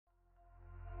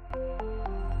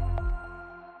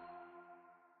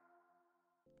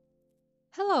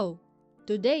Hello!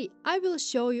 Today I will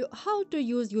show you how to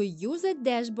use your user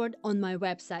dashboard on my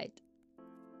website.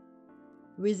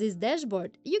 With this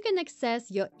dashboard, you can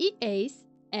access your EAs,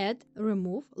 add,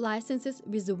 remove licenses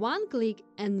with one click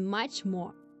and much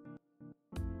more.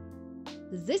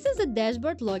 This is a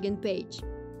dashboard login page.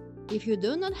 If you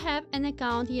do not have an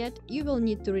account yet, you will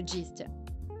need to register.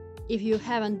 If you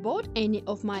haven't bought any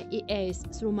of my EAs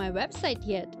through my website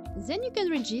yet, then you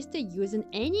can register using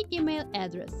any email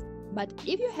address. But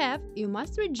if you have, you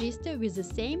must register with the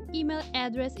same email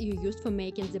address you used for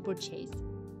making the purchase.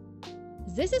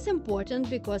 This is important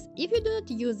because if you do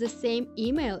not use the same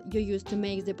email you used to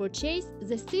make the purchase,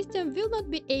 the system will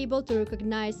not be able to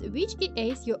recognize which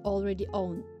EAs you already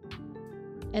own.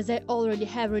 As I already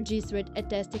have registered a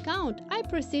test account, I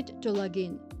proceed to log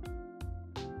in.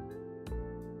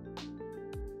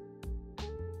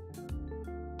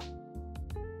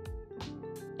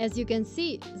 As you can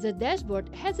see, the dashboard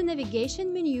has a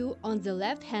navigation menu on the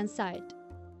left-hand side.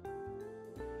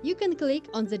 You can click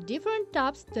on the different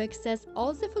tabs to access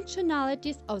all the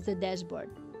functionalities of the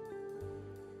dashboard.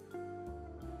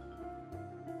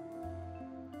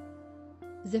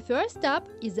 The first tab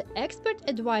is the Expert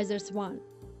Advisors one.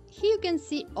 Here you can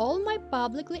see all my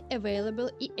publicly available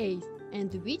EAs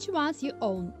and which ones you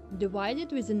own,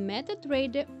 divided within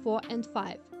MetaTrader 4 and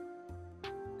 5.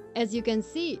 As you can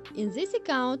see, in this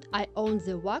account I own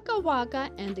the Waka Waka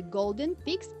and the Golden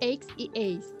Pix X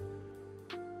EAs.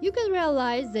 You can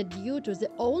realize that due to the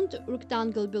owned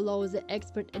rectangle below the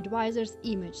Expert Advisors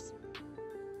image.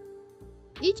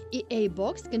 Each EA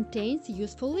box contains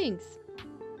useful links.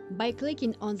 By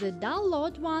clicking on the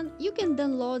Download one, you can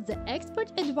download the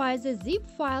Expert Advisor zip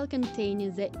file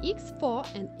containing the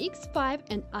X4 and X5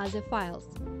 and other files.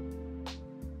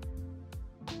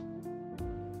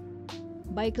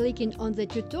 By clicking on the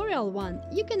Tutorial one,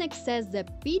 you can access the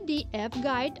PDF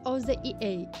guide of the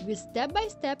EA with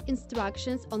step-by-step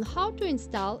instructions on how to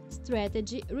install,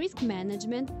 strategy, risk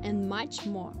management, and much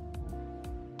more.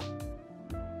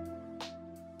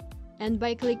 And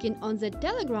by clicking on the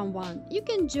Telegram one, you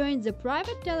can join the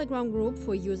private Telegram group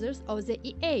for users of the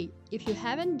EA if you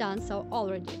haven't done so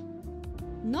already.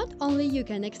 Not only you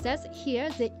can access here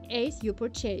the EAs you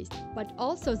purchased, but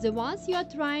also the ones you are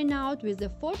trying out with the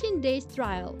 14 days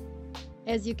trial.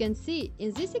 As you can see,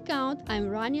 in this account I'm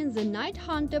running the Night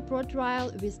Hunter Pro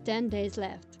trial with 10 days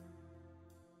left.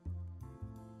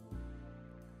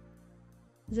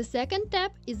 The second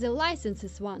tab is the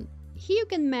Licenses one. Here you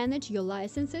can manage your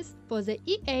licenses for the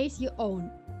EAs you own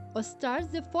or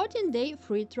start the 14-day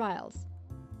free trials.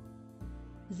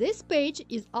 This page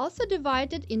is also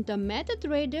divided into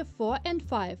MetaTrader 4 and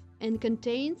 5 and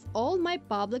contains all my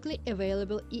publicly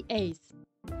available EAs.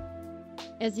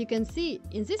 As you can see,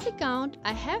 in this account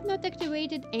I have not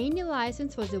activated any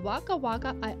license for the Waka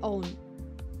Waka I own.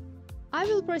 I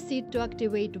will proceed to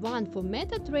activate one for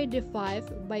MetaTrader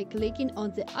 5 by clicking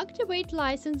on the Activate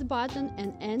License button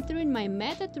and entering my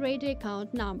MetaTrader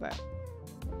account number.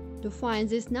 To find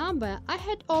this number, I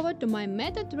head over to my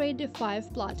MetaTrader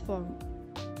 5 platform.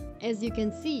 As you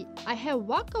can see, I have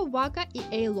Waka Waka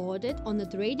EA loaded on the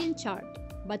trading chart,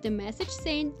 but a message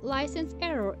saying license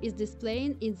error is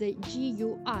displaying in the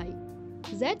GUI.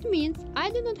 That means I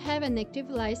do not have an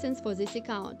active license for this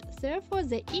account, therefore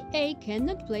the EA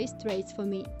cannot place trades for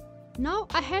me. Now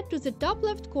I head to the top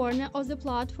left corner of the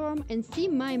platform and see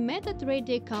my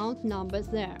MetaTrader account numbers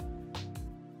there.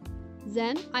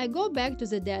 Then I go back to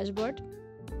the dashboard,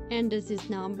 enter this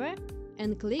number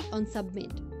and click on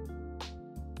Submit.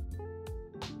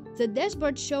 The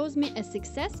dashboard shows me a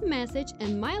success message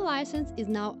and my license is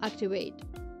now activated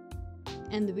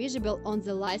and visible on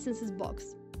the licenses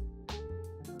box.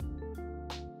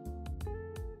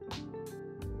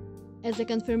 As a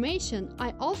confirmation,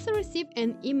 I also received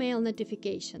an email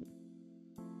notification.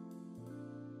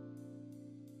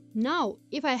 Now,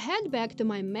 if I head back to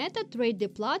my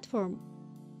MetaTrader platform,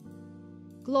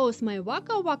 close my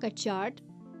Waka Waka chart,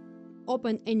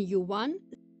 open a new one,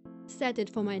 set it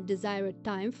for my desired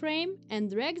time frame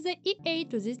and drag the EA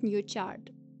to this new chart.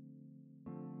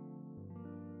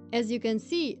 As you can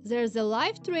see, there is a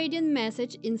live trading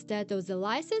message instead of the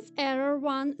license error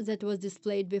one that was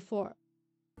displayed before.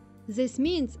 This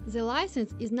means the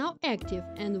license is now active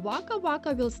and Waka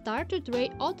Waka will start to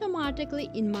trade automatically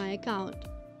in my account.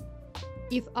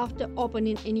 If after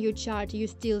opening a new chart you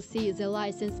still see the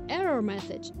license error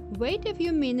message, wait a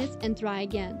few minutes and try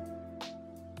again.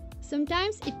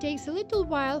 Sometimes it takes a little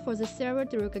while for the server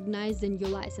to recognize the new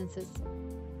licenses.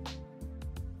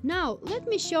 Now let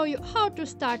me show you how to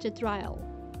start a trial.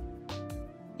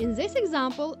 In this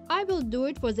example, I will do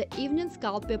it for the Evening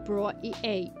Scalper Pro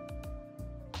EA.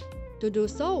 To do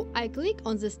so, I click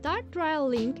on the Start Trial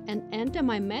link and enter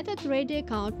my MetaTrader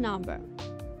account number.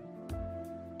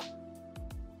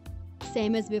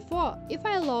 Same as before, if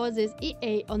I load this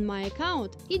EA on my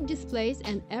account, it displays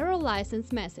an error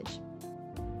license message.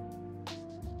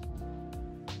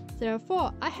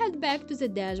 Therefore, I head back to the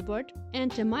dashboard,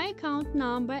 enter my account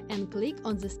number and click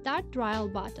on the Start Trial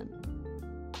button.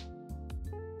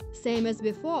 Same as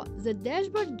before, the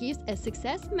dashboard gives a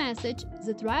success message,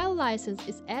 the trial license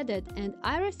is added and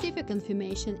I receive a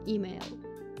confirmation email.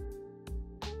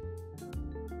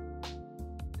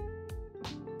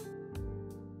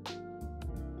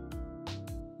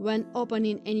 When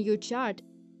opening a new chart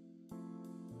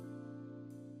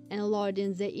and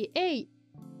loading the EA,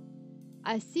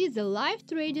 I see the live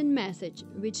trading message,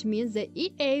 which means the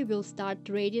EA will start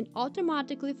trading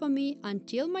automatically for me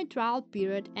until my trial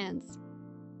period ends.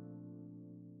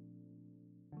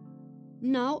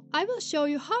 Now, I will show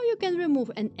you how you can remove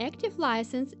an active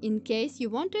license in case you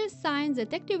want to assign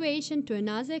that activation to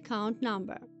another account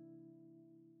number.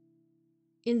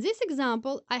 In this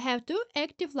example, I have two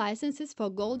active licenses for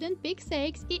Golden Peak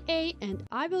CX EA and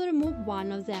I will remove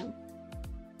one of them.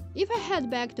 If I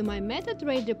head back to my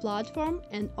MetaTrader platform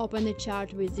and open a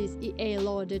chart with this EA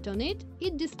loaded on it,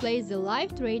 it displays the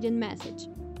live trading message.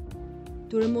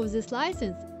 To remove this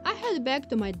license, I head back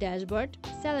to my dashboard,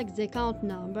 select the account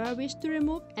number I wish to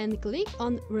remove and click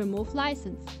on Remove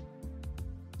License.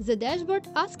 The dashboard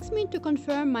asks me to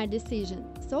confirm my decision,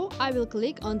 so I will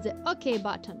click on the OK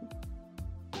button.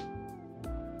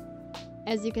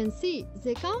 As you can see,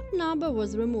 the account number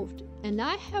was removed and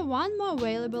I have one more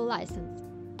available license.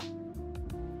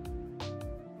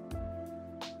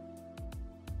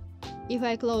 If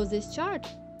I close this chart,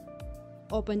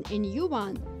 open a new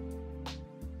one,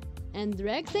 and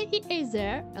drag the EA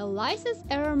there, a license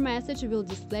error message will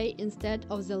display instead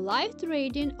of the live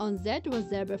trading on that was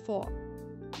there before.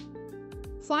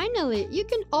 Finally, you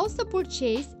can also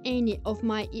purchase any of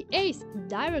my EAs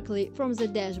directly from the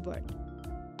dashboard.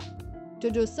 To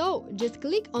do so, just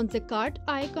click on the card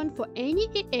icon for any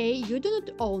EA you do not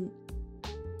own,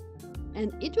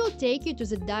 and it will take you to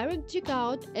the direct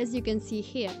checkout as you can see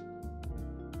here.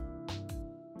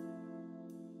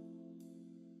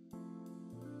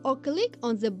 Or click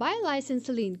on the Buy License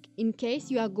link in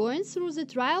case you are going through the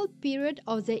trial period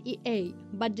of the EA,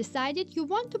 but decided you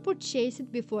want to purchase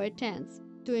it before it ends,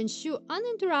 to ensure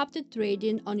uninterrupted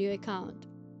trading on your account.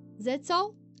 That's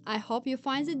all. I hope you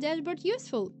find the dashboard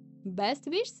useful. Best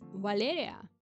wishes, Valeriia!